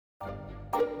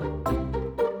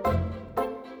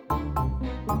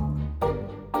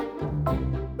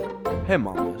Hey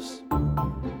mamas,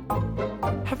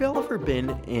 have y'all ever been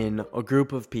in a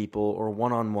group of people or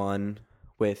one-on-one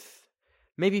with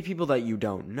maybe people that you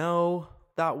don't know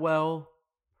that well?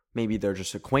 Maybe they're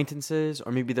just acquaintances,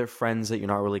 or maybe they're friends that you're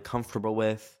not really comfortable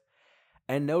with,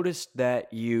 and noticed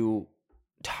that you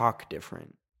talk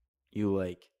different.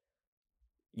 You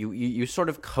sort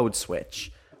of code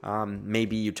switch.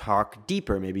 Maybe you talk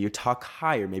deeper, maybe you talk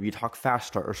higher, maybe you talk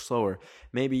faster or slower.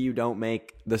 Maybe you don't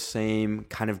make the same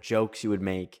kind of jokes you would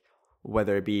make,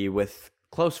 whether it be with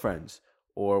close friends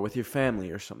or with your family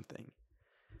or something.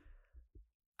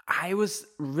 I was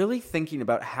really thinking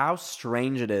about how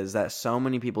strange it is that so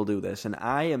many people do this, and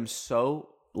I am so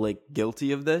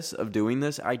guilty of this, of doing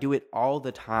this. I do it all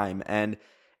the time, and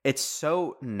it's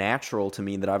so natural to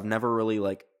me that I've never really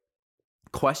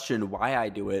questioned why I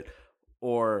do it,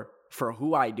 or for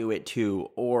who I do it to,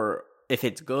 or if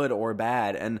it's good or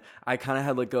bad. And I kind of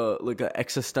had a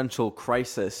existential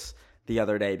crisis the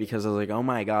other day, because I was like, oh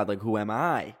my God, who am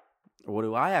I? What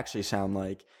do I actually sound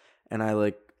like? And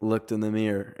I looked in the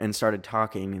mirror and started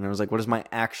talking, and I was like, what does my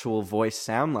actual voice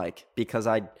sound like? Because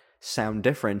I sound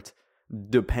different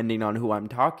depending on who I'm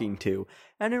talking to.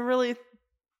 And it really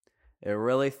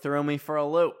threw me for a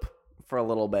loop for a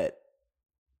little bit.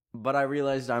 But I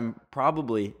realized I'm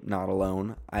probably not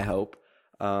alone, I hope.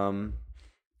 And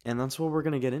that's what we're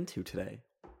going to get into today,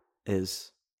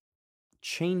 is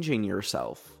changing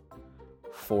yourself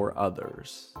for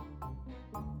others.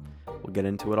 We'll get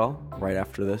into it all right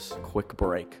after this quick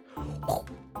break.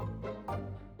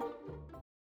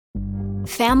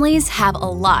 Families have a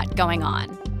lot going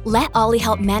on. Let Ollie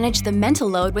help manage the mental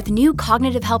load with new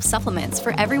cognitive help supplements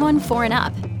for everyone 4 and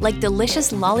up, like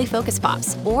delicious Lolly Focus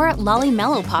Pops or Lolly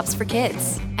Mellow Pops for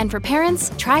kids. And for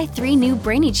parents, try 3 new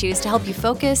Brainy Chews to help you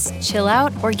focus, chill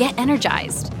out, or get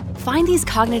energized. Find these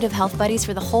cognitive health buddies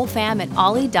for the whole fam at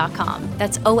ollie.com.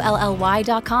 That's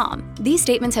OLLY.com. These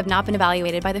statements have not been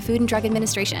evaluated by the Food and Drug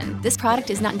Administration. This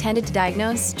product is not intended to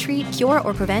diagnose, treat, cure,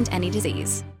 or prevent any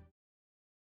disease.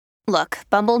 Look,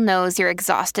 Bumble knows you're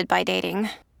exhausted by dating.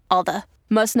 All the,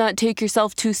 must not take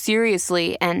yourself too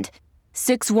seriously, and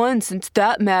 6'1" since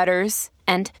that matters,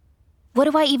 and what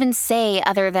do I even say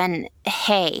other than,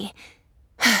 hey?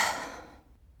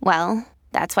 Well,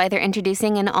 that's why they're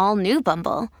introducing an all-new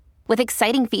Bumble, with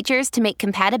exciting features to make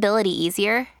compatibility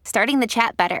easier, starting the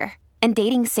chat better, and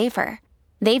dating safer.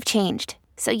 They've changed,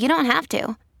 so you don't have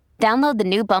to. Download the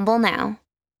new Bumble now.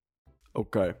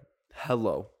 Okay.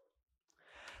 Hello.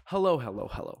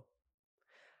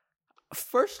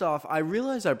 First off, I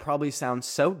realize I probably sound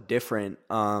so different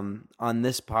on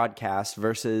this podcast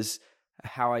versus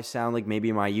how I sound maybe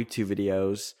in my YouTube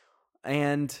videos.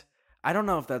 And I don't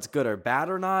know if that's good or bad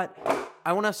or not.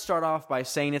 I want to start off by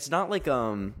saying it's not I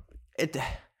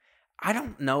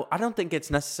don't know. I don't think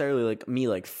it's necessarily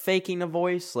me faking a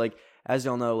voice. As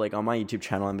y'all know, on my YouTube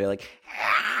channel, I'm be I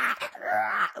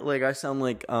sound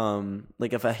like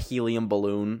if a helium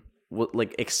balloon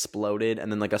exploded and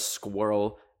then a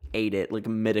squirrel ate it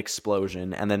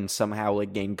mid-explosion and then somehow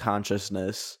gained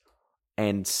consciousness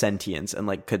and sentience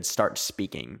and could start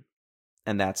speaking.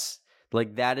 And that's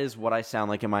that is what I sound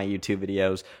like in my YouTube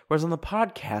videos. Whereas on the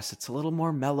podcast, it's a little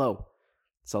more mellow.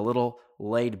 It's a little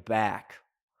laid back.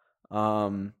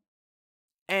 And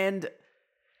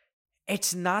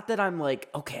it's not that I'm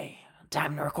okay,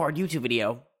 time to record YouTube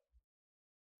video.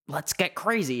 Let's get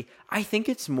crazy. I think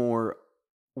it's more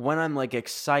when I'm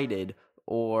excited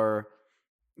or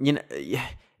in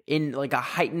a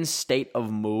heightened state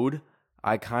of mood,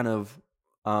 I kind of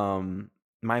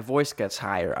my voice gets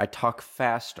higher. I talk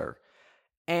faster.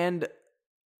 And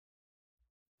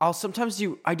I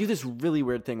do this really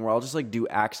weird thing where I'll just do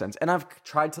accents. And I've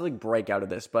tried to break out of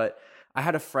this, but I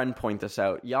had a friend point this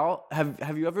out. Y'all,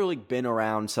 have you ever been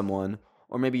around someone,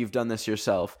 or maybe you've done this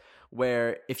yourself,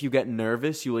 where if you get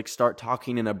nervous, you start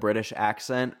talking in a British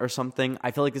accent or something?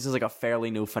 I feel this is a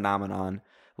fairly new phenomenon.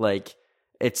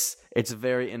 It's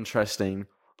very interesting.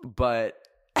 But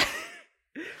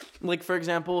for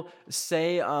example,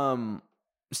 say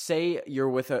you're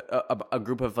with a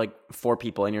group of 4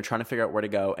 people and you're trying to figure out where to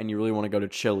go, and you really want to go to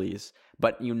Chili's,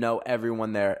 but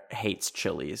everyone there hates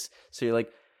Chili's. So you're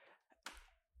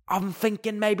I'm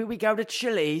thinking maybe we go to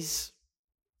Chili's.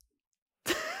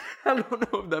 I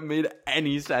don't know if that made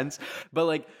any sense,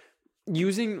 but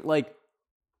using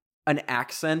an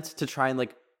accent to try and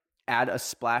add a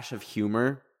splash of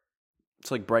humor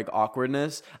to break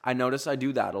awkwardness. I notice I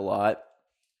do that a lot.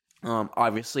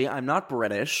 Obviously I'm not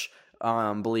British,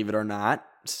 believe it or not.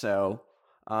 So,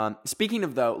 speaking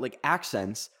of though,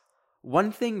 accents,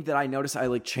 one thing that I notice I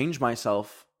like change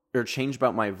myself or change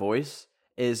about my voice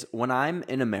is when I'm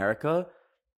in America,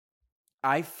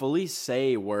 I fully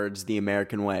say words the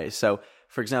American way. So,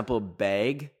 for example,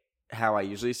 bag, how I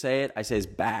usually say it, I say is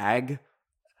bag.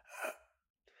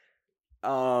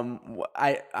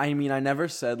 I mean, I never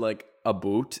said like a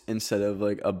boot instead of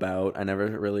like about. I never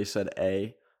really said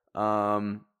a.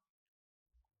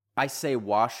 I say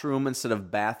washroom instead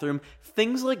of bathroom.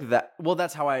 Things like that. Well,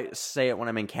 that's how I say it when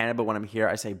I'm in Canada, but when I'm here,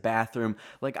 I say bathroom.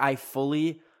 Like, I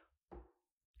fully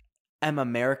am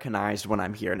Americanized when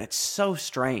I'm here, and it's so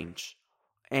strange.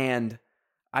 And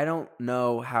I don't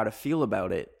know how to feel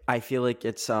about it. I feel like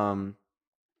it's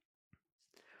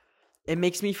it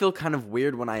makes me feel kind of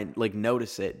weird when I like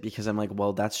notice it, because I'm like,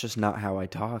 well, that's just not how I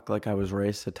talk. Like, I was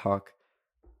raised to talk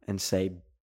and say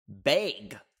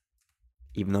bag,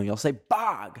 even though y'all say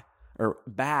bog or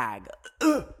bag.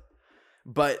 Ugh.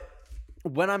 But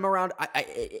when I'm around,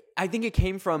 I think it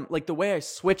came from like the way I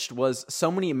switched was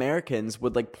so many Americans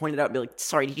would like point it out and be like,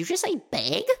 sorry, did you just say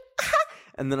bag?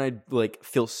 And then I'd like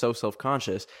feel so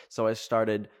self-conscious. So I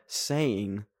started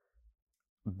saying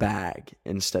bag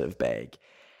instead of bag.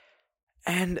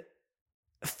 And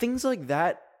things like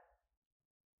that,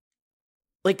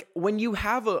 like when you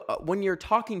have when you're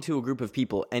talking to a group of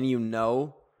people and you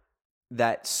know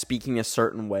that speaking a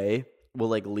certain way will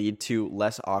like lead to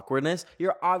less awkwardness,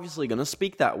 you're obviously going to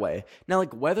speak that way. Now,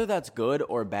 like whether that's good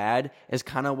or bad is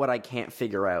kind of what I can't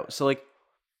figure out. So like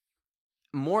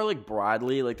more like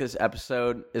broadly, like this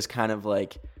episode is kind of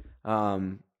like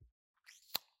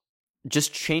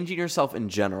just changing yourself in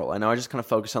general. I know I just kind of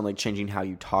focus on like changing how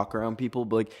you talk around people,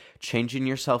 but like changing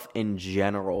yourself in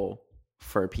general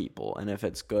for people, and if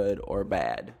it's good or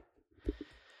bad.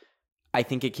 I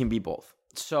think it can be both.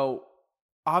 So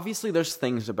obviously there's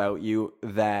things about you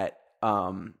that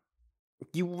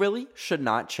you really should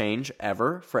not change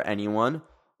ever for anyone.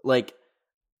 Like,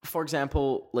 for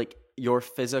example, like your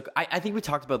physical, I think we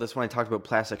talked about this when I talked about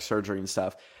plastic surgery and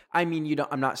stuff. I mean,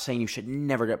 I'm not saying you should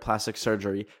never get plastic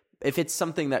surgery. If it's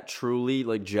something that truly,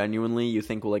 like genuinely you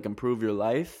think will like improve your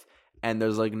life, and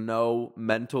there's like no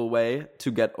mental way to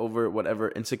get over whatever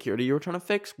insecurity you're trying to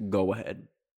fix, go ahead.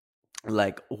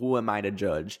 Like, who am I to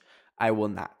judge? I will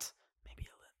not. Maybe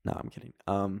no, I'm kidding.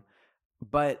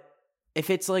 But if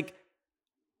it's like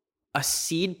a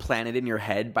seed planted in your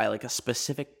head by like a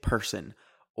specific person,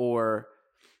 or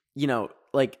you know,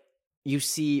 like you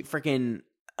see freaking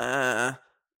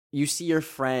you see your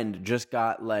friend just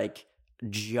got like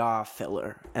jaw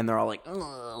filler and they're all like,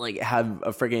 ugh, like have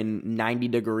a freaking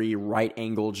 90-degree right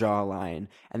angle jawline,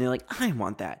 and they're like, I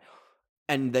want that,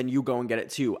 and then you go and get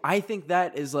it too. I think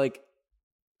that is like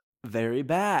very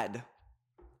bad.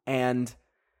 And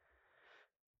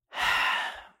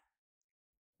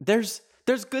there's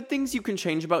good things you can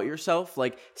change about yourself.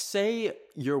 Like, say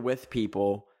you're with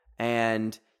people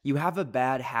and you have a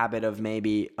bad habit of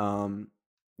maybe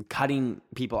cutting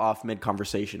people off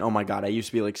mid-conversation. Oh my God, I used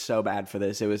to be like so bad for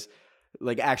this. It was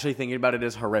like, actually thinking about it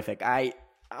is horrific.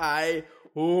 I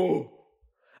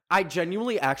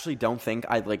genuinely actually don't think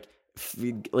I'd like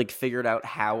figured out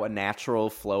how a natural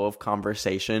flow of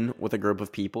conversation with a group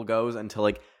of people goes until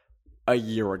like a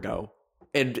year ago.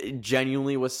 It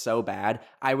genuinely was so bad.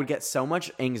 I would get so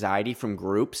much anxiety from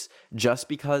groups just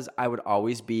because I would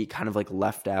always be kind of like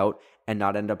left out and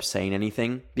not end up saying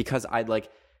anything, because I'd like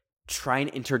try and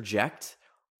interject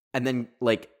and then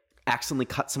like accidentally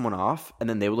cut someone off, and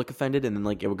then they would look offended, and then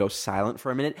like it would go silent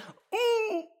for a minute.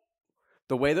 Ooh!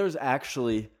 The way there's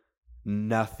actually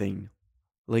nothing,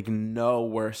 like no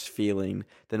worse feeling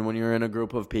than when you're in a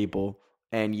group of people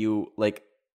and you like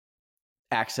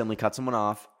accidentally cut someone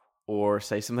off or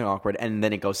say something awkward and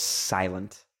then it goes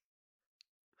silent.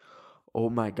 Oh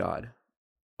my God.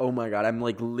 I'm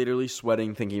like literally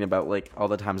sweating thinking about like all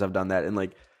the times I've done that, and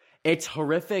like it's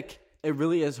horrific. It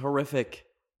really is horrific.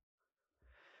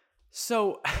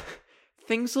 So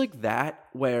things like that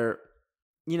where,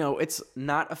 you know, it's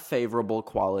not a favorable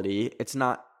quality. It's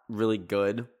not really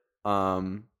good.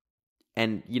 And,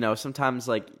 you know, sometimes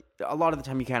like a lot of the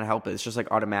time you can't help it. It's just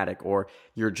like automatic, or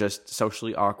you're just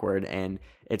socially awkward and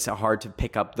it's hard to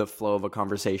pick up the flow of a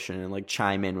conversation and like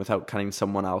chime in without cutting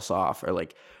someone else off or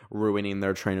like ruining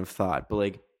their train of thought. But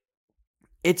like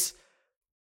it's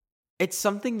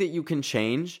something that you can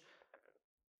change,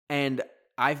 and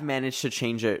I've managed to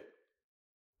change it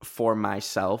for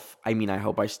myself. I mean, I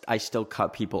hope I still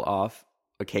cut people off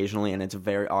occasionally, and it's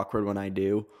very awkward when I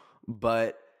do,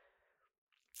 but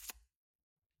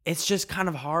it's just kind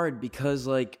of hard because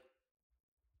like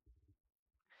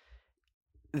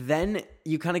then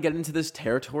you kind of get into this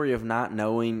territory of not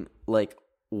knowing like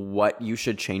what you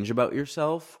should change about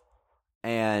yourself.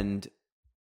 and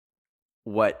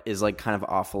what is like kind of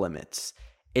off limits.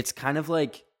 It's kind of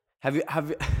like, have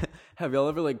y'all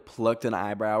ever like plucked an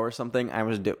eyebrow or something?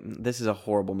 This is a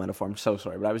horrible metaphor. I'm so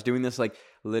sorry, but I was doing this like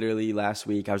literally last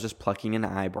week. I was just plucking an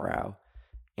eyebrow,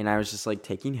 and I was just like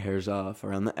taking hairs off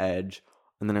around the edge.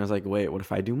 And then I was like, wait, what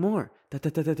if I do more? Da, da,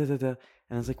 da, da, da, da. And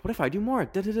I was like, what if I do more?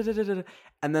 Da, da, da, da, da, da.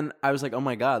 And then I was like, oh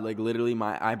my God, like literally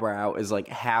my eyebrow is like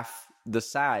half the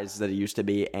size that it used to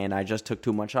be, and I just took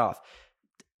too much off.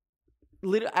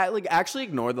 I like actually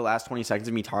ignored the last 20 seconds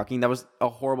of me talking. That was a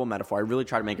horrible metaphor. I really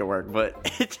tried to make it work, but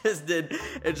it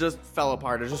just fell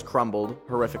apart. It just crumbled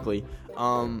horrifically.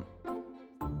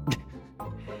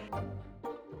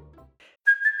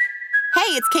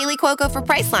 Hey, it's Kaylee Cuoco for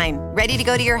Priceline. Ready to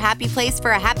go to your happy place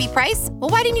for a happy price? Well,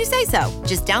 why didn't you say so?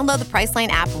 Just download the Priceline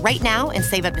app right now and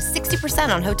save up to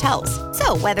 60% on hotels.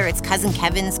 So whether it's Cousin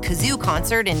Kevin's Kazoo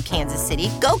Concert in Kansas City,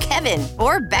 go Kevin,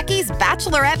 or Becky's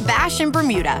Bachelorette Bash in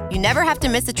Bermuda, you never have to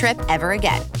miss a trip ever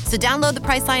again. So download the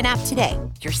Priceline app today.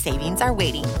 Your savings are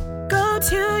waiting. Go to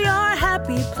your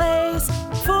happy place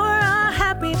for a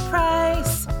happy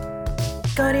price.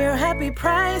 Go to your happy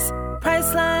price,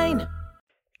 Priceline.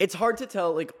 It's hard to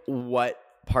tell like what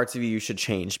parts of you should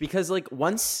change, because like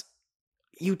once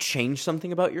you change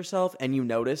something about yourself and you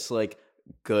notice like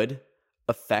good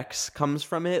effects comes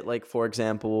from it, like for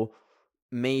example,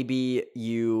 maybe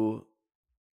you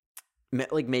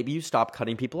stop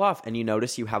cutting people off and you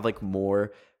notice you have like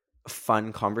more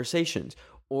fun conversations,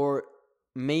 or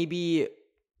maybe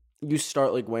you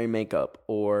start like wearing makeup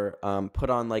or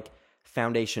put on like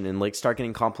foundation and like start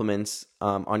getting compliments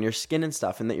on your skin and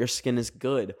stuff, and that your skin is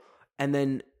good, and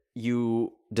then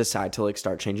you decide to like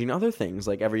start changing other things.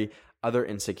 Like every other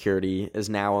insecurity is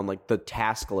now on like the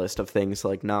task list of things to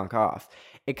like knock off.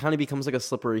 It kind of becomes like a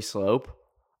slippery slope,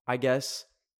 I guess,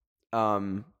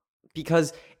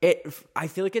 because I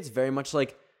feel like it's very much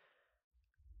like,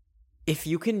 if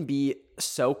you can be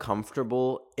so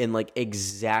comfortable in like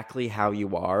exactly how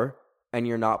you are, and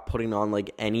you're not putting on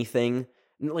like anything,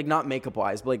 like not makeup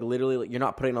wise, but like literally like, you're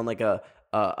not putting on like a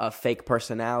fake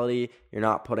personality. You're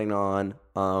not putting on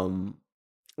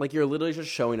like you're literally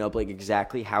just showing up like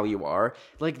exactly how you are.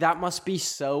 Like that must be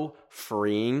so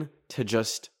freeing to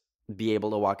just be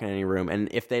able to walk in any room, and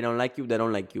if they don't like you, they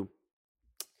don't like you.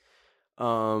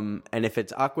 And if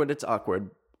it's awkward, it's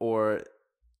awkward, or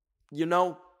you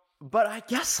know. But I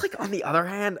guess like on the other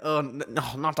hand,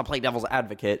 no, not to play devil's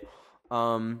advocate.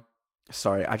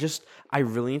 Sorry, I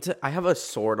really need to, I have a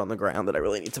sword on the ground that I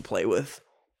really need to play with.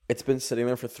 It's been sitting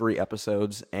there for 3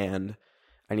 episodes, and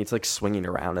I need to like swing it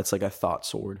around. It's like a thought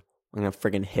sword. I'm gonna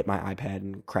friggin' hit my iPad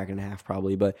and crack it in half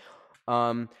probably. But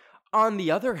on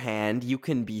the other hand, you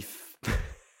can be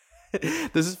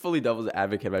this is fully devil's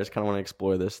advocate, but I just kind of want to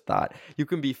explore this thought. You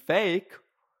can be fake,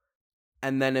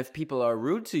 and then if people are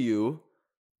rude to you,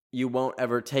 you won't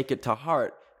ever take it to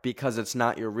heart because it's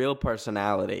not your real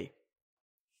personality.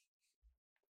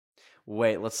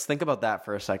 Wait, let's think about that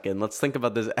for a second. Let's think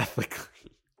about this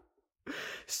ethically.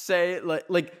 Say,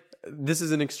 like this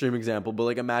is an extreme example, but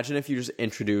like imagine if you just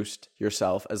introduced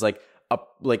yourself as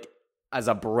as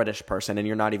a British person, and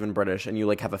you're not even British, and you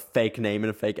like have a fake name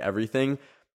and a fake everything.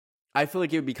 I feel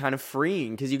like it would be kind of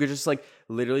freeing, because you could just like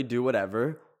literally do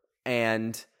whatever,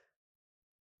 and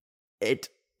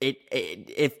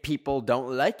if people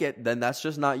don't like it, then that's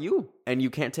just not you, and you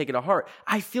can't take it to heart.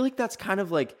 I feel like that's kind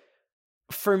of like,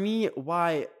 for me,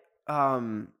 why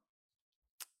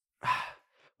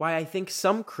I think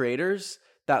some creators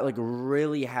that like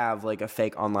really have like a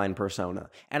fake online persona,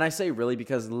 and I say really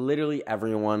because literally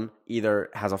everyone either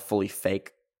has a fully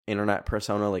fake internet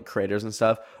persona, like creators and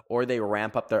stuff, or they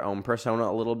ramp up their own persona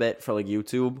a little bit for like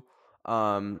YouTube.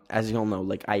 As you all know,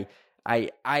 like I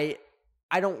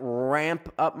don't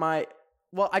ramp up I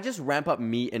just ramp up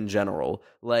me in general.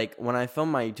 Like when I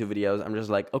film my YouTube videos, I'm just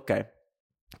like, okay,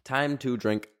 time to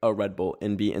drink a Red Bull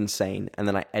and be insane, and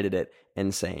then I edit it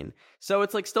insane. So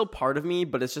it's like still part of me,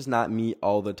 but it's just not me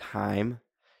all the time.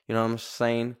 You know what I'm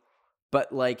saying?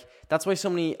 But like that's why so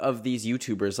many of these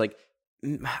YouTubers, like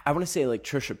I want to say like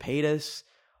Trisha Paytas,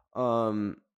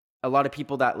 a lot of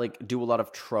people that like do a lot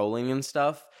of trolling and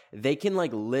stuff, they can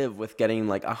like live with getting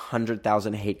like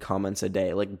 100,000 hate comments a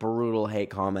day, like brutal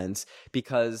hate comments,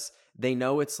 because they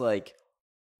know it's like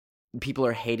people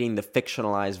are hating the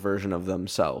fictionalized version of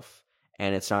themselves,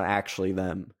 and it's not actually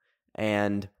them.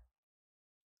 And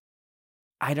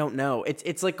I don't know.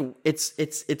 It's like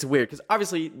it's weird, because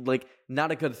obviously like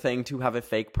not a good thing to have a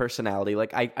fake personality.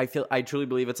 Like I truly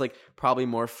believe it's like probably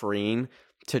more freeing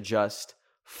to just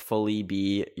fully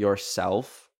be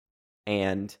yourself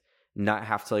and not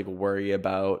have to like worry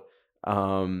about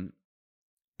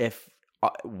if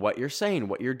what you're saying,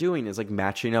 what you're doing is like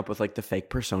matching up with like the fake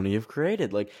persona you've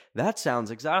created. Like that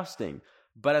sounds exhausting,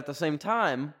 but at the same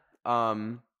time,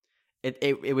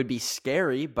 it would be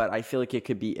scary, but I feel like it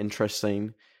could be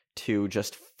interesting to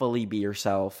just fully be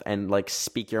yourself and like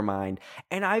speak your mind.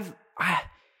 And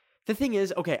the thing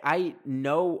is, okay, I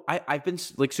know I've been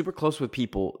like super close with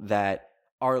people that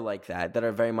are like that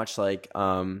are very much like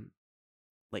what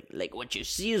you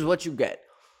see is what you get.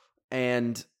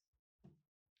 And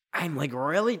I'm like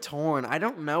really torn. I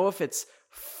don't know if it's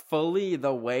fully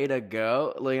the way to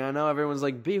go. Like I know everyone's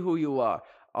like, be who you are,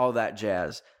 all that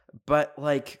jazz. But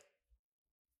like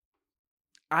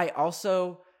I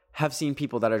also have seen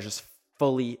people that are just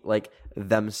fully like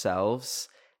themselves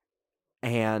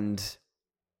and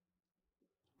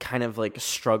kind of like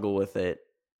struggle with it.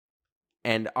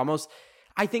 And almost,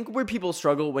 I think where people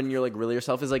struggle when you're like really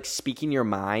yourself is like speaking your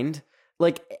mind.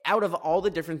 Like out of all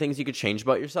the different things you could change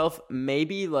about yourself,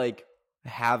 maybe like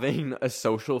having a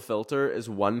social filter is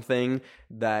one thing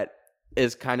that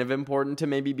is kind of important to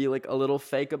maybe be like a little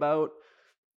fake about.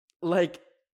 Like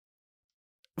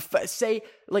say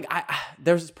like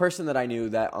there's this person that I knew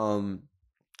that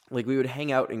like we would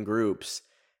hang out in groups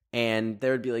and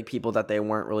there would be like people that they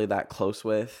weren't really that close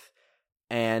with,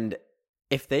 and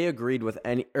if they agreed with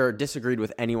any or disagreed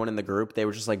with anyone in the group, they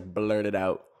would just like blurt it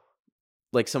out.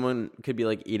 Like someone could be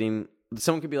like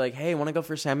someone could be like, hey, want to go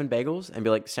for salmon bagels? And be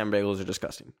like, salmon bagels are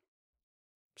disgusting.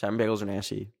 Salmon bagels are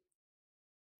nasty.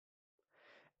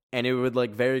 And it would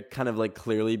like very kind of like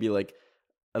clearly be like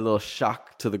a little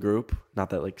shock to the group. Not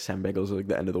that like salmon bagels are like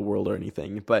the end of the world or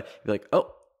anything, but be like,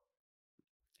 oh.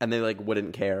 And they like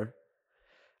wouldn't care.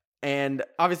 And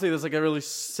obviously there's like a really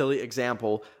silly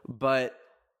example, but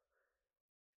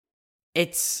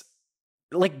it's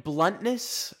like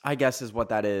bluntness, I guess is what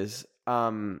that is.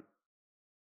 Can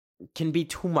be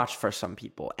too much for some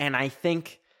people. And I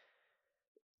think,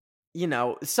 you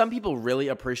know, some people really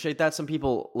appreciate that. Some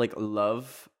people like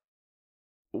love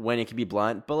when it can be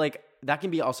blunt, but like that can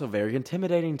be also very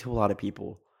intimidating to a lot of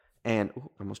people. And I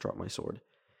almost dropped my sword.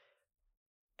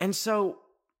 And so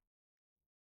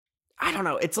I don't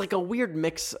know, it's like a weird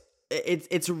mix.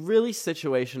 It's really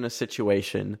situation to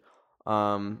situation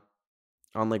on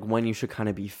like when you should kind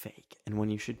of be fake and when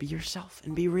you should be yourself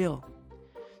and be real.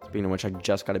 Speaking of which, I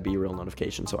just got a Be Real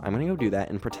notification, so I'm gonna go do that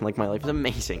and pretend like my life is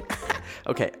amazing.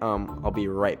 Okay, I'll be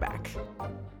right back.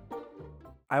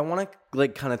 I want to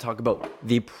like kind of talk about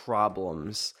the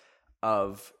problems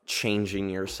of changing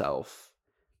yourself.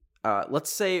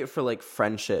 Let's say for like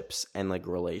friendships and like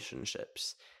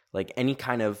relationships, like any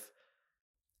kind of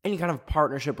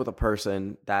partnership with a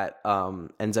person that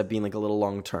ends up being like a little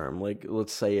long term, like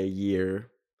let's say a year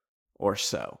or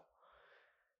so.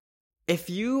 If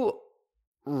you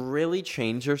really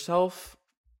change yourself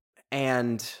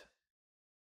and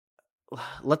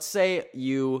let's say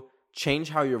you change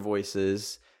how your voice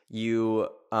is, you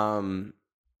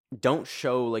don't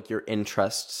show like your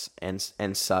interests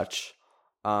and such,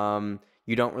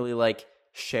 you don't really like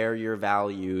share your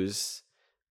values.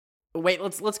 Wait,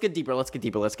 let's get deeper. Let's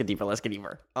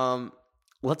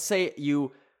say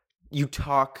you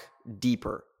talk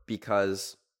deeper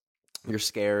because you're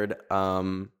scared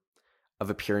of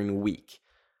appearing weak.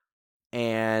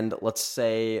 And let's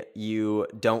say you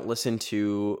don't listen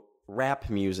to rap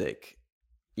music,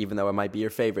 even though it might be your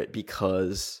favorite,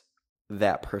 because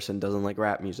that person doesn't like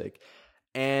rap music.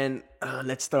 And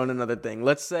let's throw in another thing.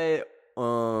 Let's say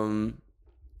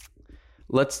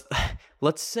let's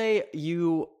say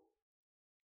you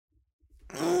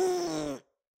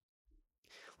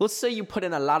put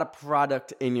in a lot of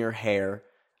product in your hair,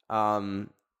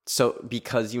 so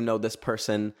because you know this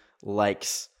person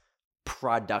likes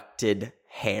producted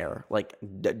hair, like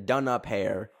done up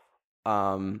hair,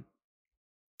 but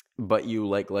you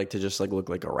like to just like look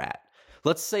like a rat.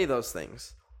 Let's say those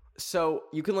things. So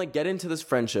you can like get into this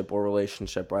friendship or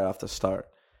relationship right off the start,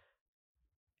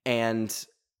 and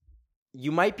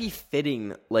you might be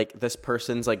fitting like this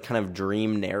person's like kind of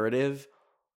dream narrative,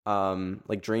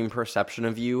 like dream perception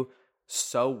of you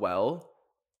so well,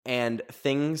 and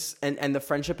things and the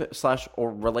friendship /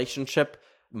 or relationship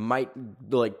might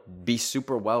like be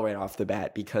super well right off the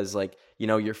bat because like, you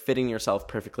know, you're fitting yourself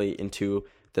perfectly into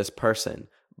this person,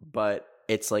 but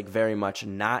it's like very much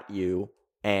not you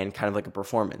and kind of like a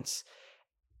performance.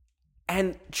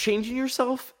 And changing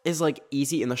yourself is like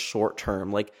easy in the short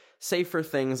term. Like say for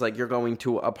things like you're going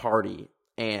to a party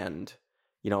and,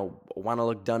 you know, want to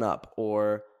look done up,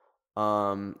 or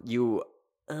you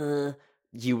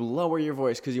lower your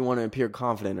voice because you want to appear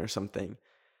confident or something.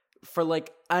 For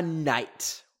like a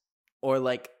night or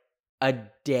like a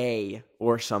day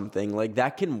or something, like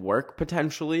that can work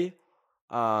potentially.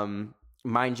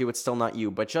 mind you, it's still not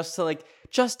you, but just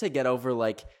to get over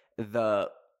like the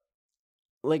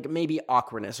like maybe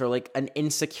awkwardness or like an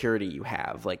insecurity you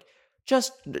have, like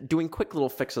just doing quick little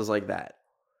fixes like that.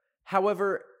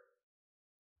 However,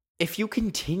 if you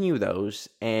continue those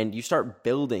and you start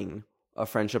building a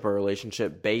friendship or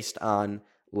relationship based on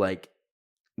like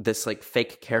this like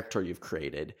fake character you've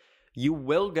created, you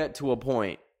will get to a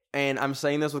point, and I'm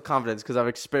saying this with confidence because I've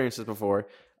experienced this before,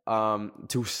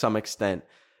 to some extent.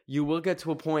 You will get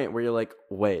to a point where you're like,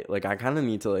 wait, like I kind of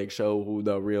need to like show who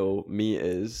the real me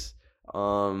is.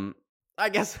 I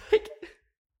guess like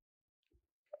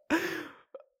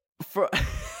for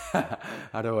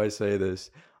how do I say this?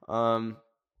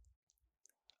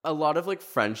 A lot of like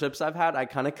friendships I've had, I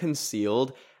kind of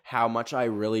concealed how much I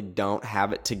really don't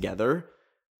have it together.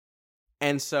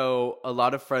 And so a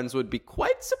lot of friends would be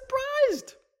quite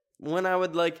surprised when I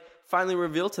would like finally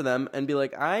reveal to them and be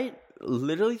like, I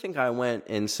literally think I went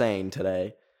insane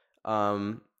today.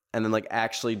 And then like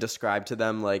actually describe to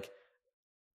them like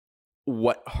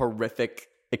what horrific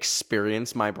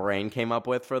experience my brain came up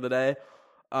with for the day.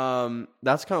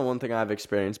 That's kind of one thing I've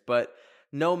experienced, but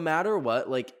no matter what,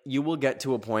 like you will get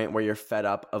to a point where you're fed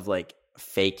up of like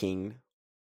faking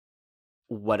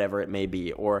whatever it may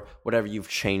be or whatever you've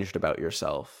changed about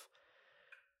yourself.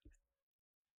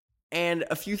 And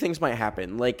a few things might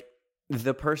happen. Like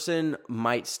the person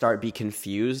might start be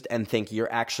confused and think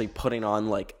you're actually putting on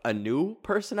like a new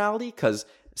personality because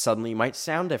suddenly you might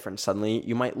sound different. Suddenly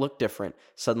you might look different.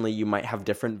 Suddenly you might have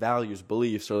different values,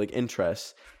 beliefs, or like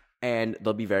interests. And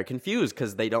they'll be very confused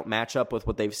because they don't match up with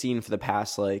what they've seen for the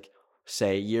past, like,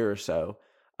 say, year or so.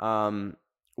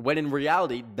 When in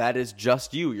reality, that is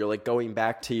just you. You're like going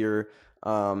back to your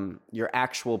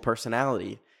actual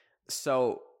personality.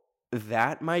 So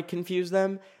that might confuse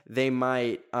them. They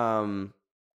might, you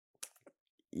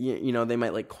know, they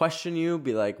might like question you,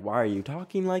 be like, "Why are you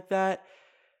talking like that?"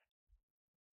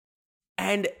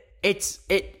 And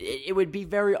it would be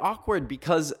very awkward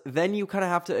because then you kind of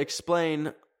have to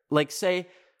explain. Like, say,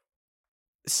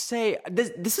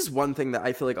 this is one thing that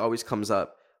I feel like always comes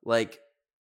up. Like,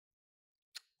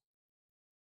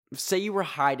 say you were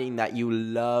hiding that you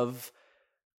love,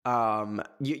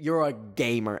 you're a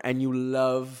gamer and you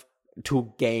love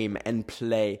to game and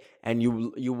play and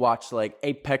you watch like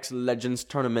Apex Legends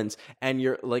tournaments and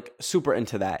you're like super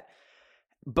into that.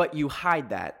 But you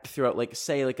hide that throughout like,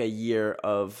 say like a year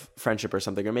of friendship or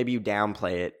something, or maybe you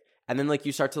downplay it. And then like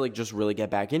you start to like just really get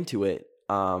back into it.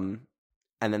 And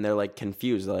then they're like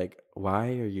confused, like,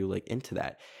 why are you like into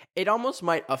that? It almost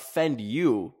might offend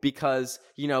you because,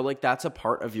 you know, like that's a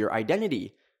part of your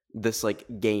identity, this like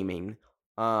gaming.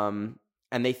 And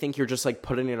they think you're just like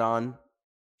putting it on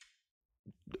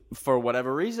for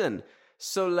whatever reason.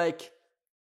 So like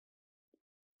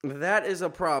that is a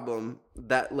problem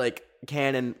that like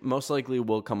can and most likely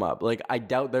will come up. Like I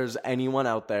doubt there's anyone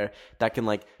out there that can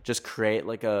like just create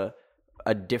like a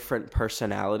different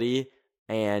personality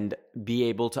and be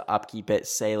able to upkeep it,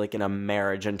 say, like, in a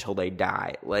marriage until they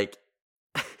die. Like,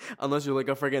 unless you're, like,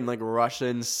 a freaking, like,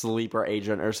 Russian sleeper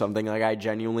agent or something. Like, I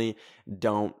genuinely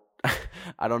don't...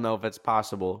 I don't know if it's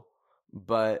possible.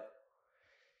 But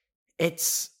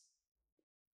it's...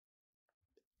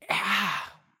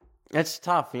 it's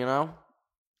tough, you know?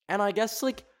 And I guess,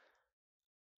 like...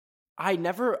 I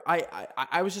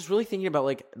was just really thinking about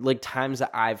like times that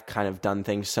I've kind of done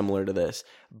things similar to this,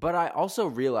 but I also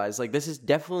realized like this is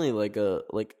definitely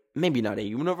like maybe not a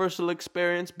universal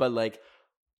experience, but like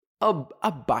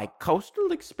a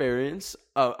bi-coastal experience,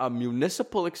 a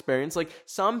municipal experience. Like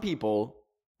some people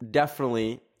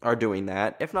definitely are doing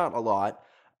that, if not a lot.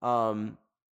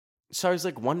 So I was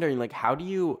like wondering like how do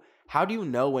you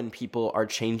know when people are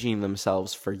changing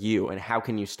themselves for you, and how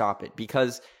can you stop it?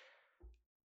 Because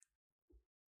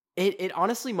It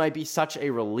honestly might be such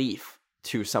a relief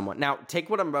to someone. Now,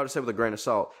 take what I'm about to say with a grain of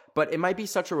salt, but it might be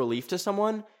such a relief to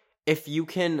someone if you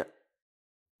can,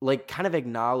 like, kind of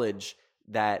acknowledge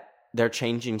that they're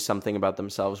changing something about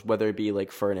themselves, whether it be,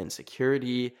 like, for an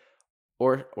insecurity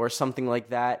or something like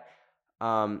that.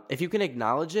 If you can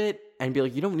acknowledge it and be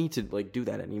like, you don't need to, like, do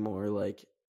that anymore. Like,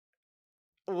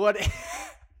 what?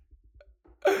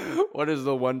 What is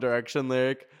the One Direction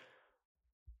lyric?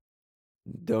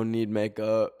 Don't need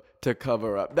makeup to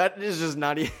cover up. That is just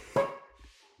not even...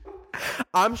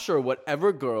 I'm sure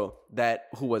whatever girl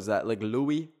who was that? Like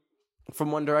Louis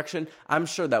from One Direction? I'm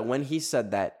sure that when he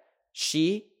said that,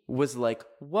 she was like,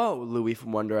 whoa, Louis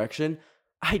from One Direction,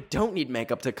 I don't need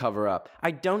makeup to cover up.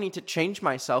 I don't need to change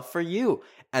myself for you.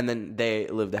 And then they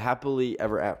lived a happily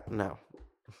ever after. No.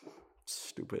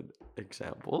 Stupid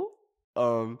example.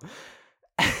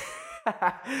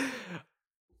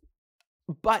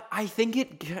 But I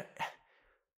think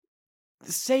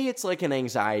say it's like an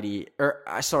anxiety, or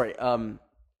oh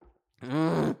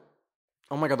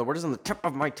my God, the word is on the tip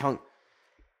of my tongue.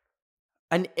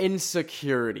 An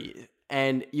insecurity.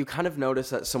 And you kind of notice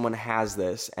that someone has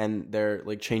this and they're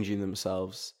like changing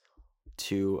themselves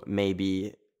to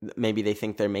maybe they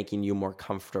think they're making you more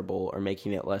comfortable or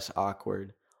making it less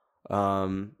awkward.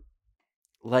 What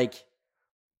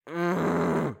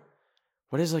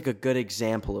is like a good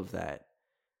example of that?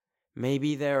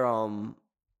 Maybe they're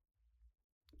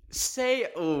say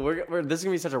this is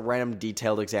gonna be such a random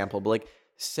detailed example, but like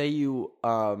say you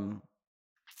are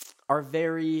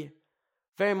very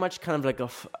very much kind of like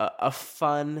a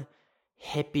fun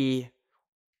hippie,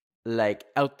 like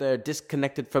out there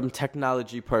disconnected from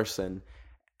technology person,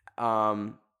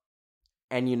 and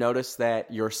you notice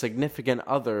that your significant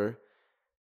other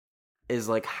is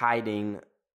like hiding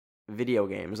video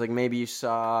games. Like maybe you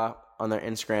saw on their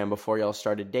Instagram before y'all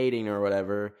started dating or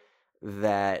whatever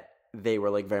that they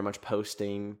were like very much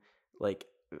posting like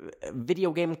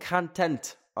video game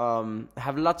content,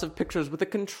 have lots of pictures with a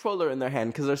controller in their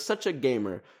hand because they're such a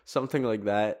gamer, something like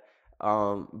that.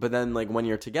 But then like when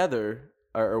you're together,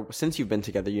 or since you've been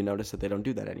together, you notice that they don't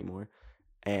do that anymore.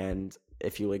 And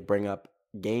if you like bring up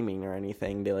gaming or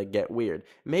anything, they like get weird.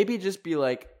 Maybe just be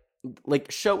like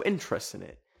show interest in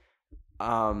it.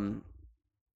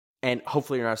 And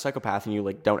hopefully you're not a psychopath and you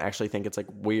like don't actually think it's like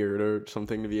weird or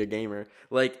something to be a gamer.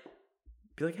 Like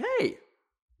be like, hey,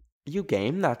 you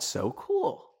game? That's so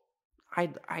cool. I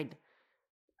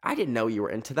didn't know you were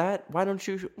into that. Why don't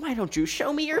you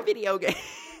show me your video game?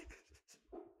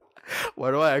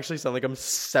 Why do I actually sound like I'm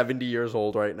 70 years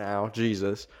old right now?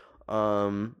 Jesus.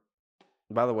 By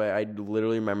the way, I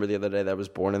literally remember the other day that I was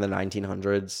born in the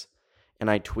 1900s, and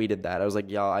I tweeted that. I was like,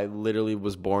 y'all, I literally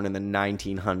was born in the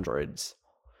 1900s.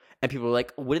 And people were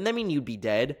like, wouldn't that mean you'd be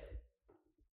dead?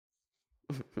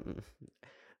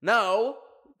 No,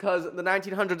 because the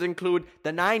 1900s include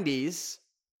the 90s,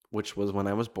 which was when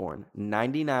I was born.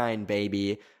 99,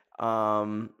 baby.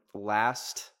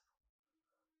 Last,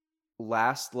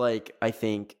 like, I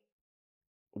think,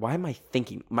 why am I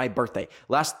thinking? My birthday.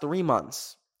 Last 3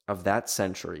 months of that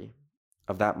century,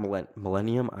 of that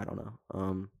millennium, I don't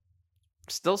know.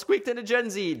 Still squeaked into Gen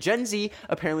Z. Gen Z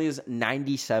apparently is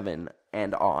 97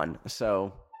 and on.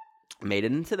 So, made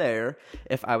it into there.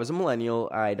 If I was a millennial,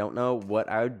 I don't know what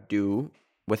I would do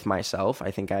with myself.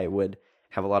 I think I would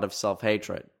have a lot of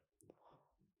self-hatred.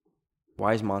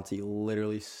 Why is Monty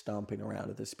literally stomping around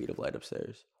at the speed of light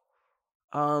upstairs?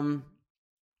 No,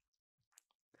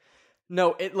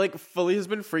 it like fully has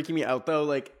been freaking me out though.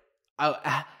 Like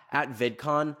at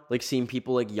VidCon, like seeing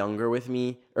people like younger with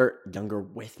me. I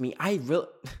really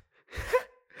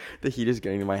the heat is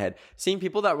getting to my head. Seeing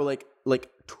people that were like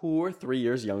 2 or 3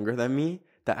 years younger than me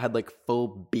that had like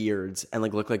full beards and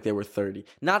like looked like they were 30.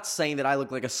 Not saying that I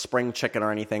look like a spring chicken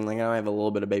or anything. Like I have a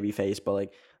little bit of baby face, but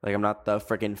like I'm not the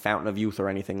freaking fountain of youth or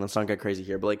anything. Let's not get crazy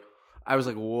here. But like I was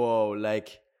like, whoa,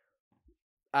 like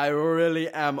I really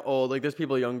am old. Like there's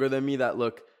people younger than me that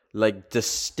look like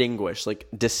distinguished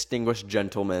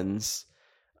gentlemen's.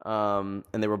 And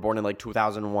they were born in like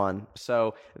 2001.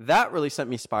 So that really sent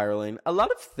me spiraling. A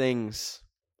lot of things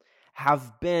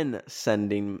have been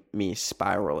sending me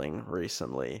spiraling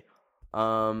recently.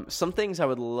 Some things I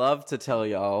would love to tell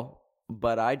y'all,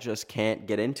 but I just can't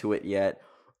get into it yet.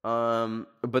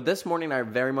 But this morning I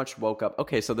very much woke up.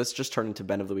 Okay, so this just turned into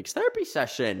Ben of the Week's therapy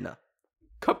session.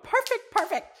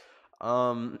 Perfect.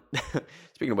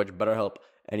 Speaking of which, BetterHelp.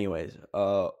 Anyways,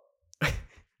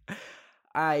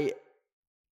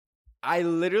 I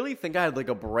literally think I had like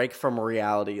a break from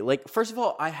reality. Like, first of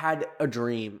all, I had a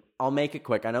dream. I'll make it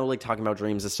quick. I know like talking about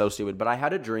dreams is so stupid, but I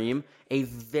had a dream, a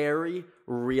very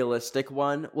realistic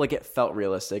one. Like it felt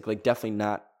realistic, like definitely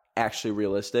not actually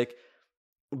realistic.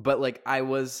 But like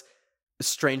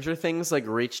Stranger Things like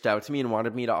reached out to me and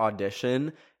wanted me to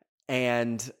audition,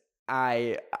 and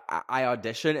I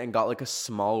auditioned and got like a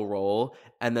small role,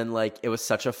 and then like it was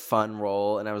such a fun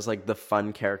role, and I was like the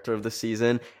fun character of the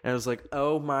season, and I was like,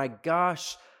 oh my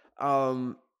gosh,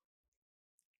 and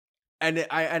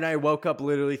I woke up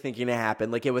literally thinking it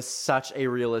happened. Like it was such a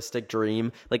realistic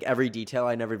dream, like every detail.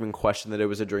 I never even questioned that it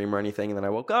was a dream or anything, and then I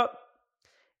woke up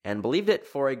and believed it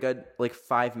for a good like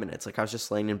 5 minutes. Like I was just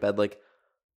laying in bed, like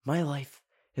my life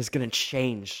is gonna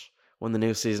change when the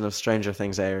new season of Stranger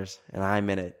Things airs, and I'm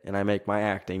in it, and I make my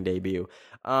acting debut.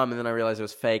 And then I realized it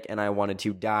was fake, and I wanted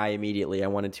to die immediately. I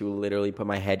wanted to literally put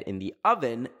my head in the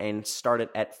oven and start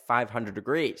it at 500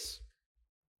 degrees.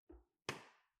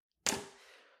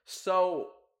 So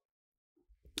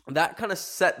that kind of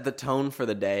set the tone for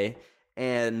the day,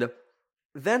 and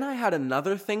then I had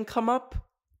another thing come up,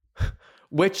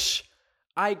 which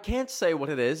I can't say what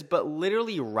it is, but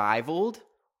literally rivaled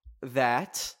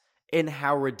that in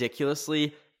how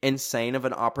ridiculously insane of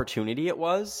an opportunity it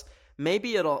was.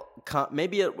 Maybe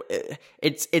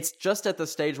it's just at the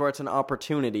stage where it's an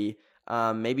opportunity.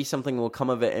 Maybe something will come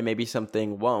of it and maybe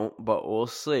something won't, but we'll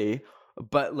see.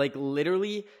 But like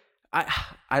literally,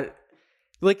 I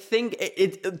like think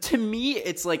it to me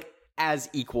it's like as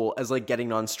equal as like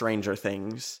getting on Stranger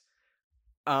Things.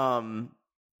 And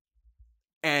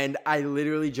I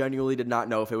literally genuinely did not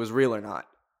know if it was real or not.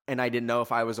 And I didn't know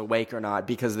if I was awake or not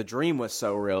because the dream was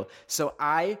so real. So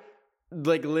I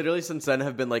like literally since then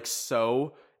have been like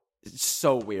so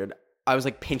weird. I was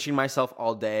like pinching myself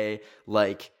all day,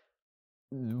 like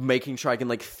making sure I can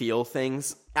like feel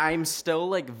things. I'm still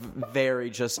like very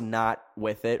just not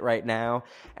with it right now,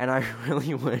 and I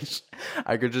really wish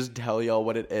I could just tell y'all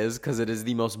what it is because it is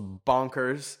the most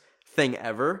bonkers thing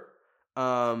ever.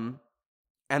 And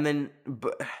then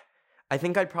I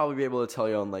think I'd probably be able to tell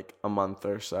you in like a month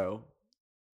or so.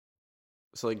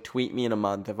 So like tweet me in a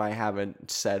month if I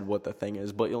haven't said what the thing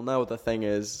is, but you'll know what the thing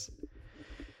is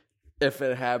if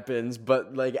it happens.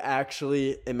 But like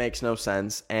actually it makes no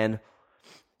sense, and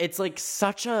it's like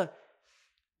such a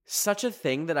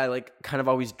thing that I like kind of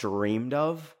always dreamed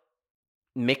of,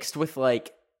 mixed with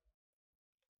like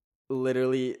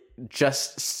literally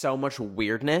just so much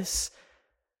weirdness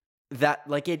that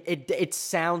like it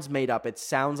sounds made up. It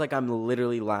sounds like I'm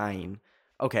literally lying.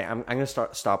 Okay, I'm gonna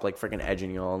stop like freaking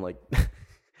edging y'all and like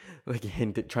like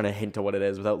trying to hint to what it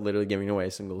is without literally giving away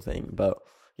a single thing. But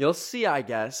you'll see, I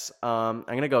guess. I'm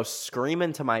gonna go scream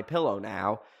into my pillow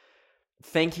now.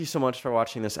 Thank you so much for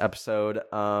watching this episode.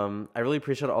 I really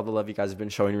appreciate all the love you guys have been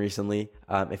showing recently.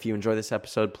 If you enjoy this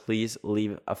episode, please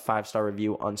leave a 5-star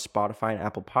review on Spotify and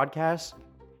Apple Podcasts.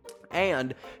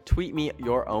 And tweet me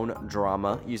your own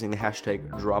drama using the hashtag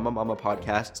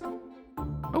DramaMamaPodcast.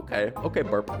 Okay,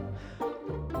 burp.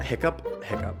 Hiccup.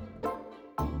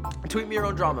 Tweet me your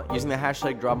own drama using the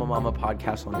hashtag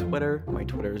DramaMamaPodcast on Twitter. My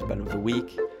Twitter is Ben of the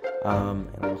Week. And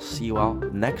I'll see you all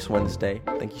next Wednesday.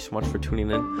 Thank you so much for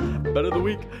tuning in. Ben of the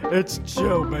Week, it's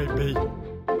Joe, baby.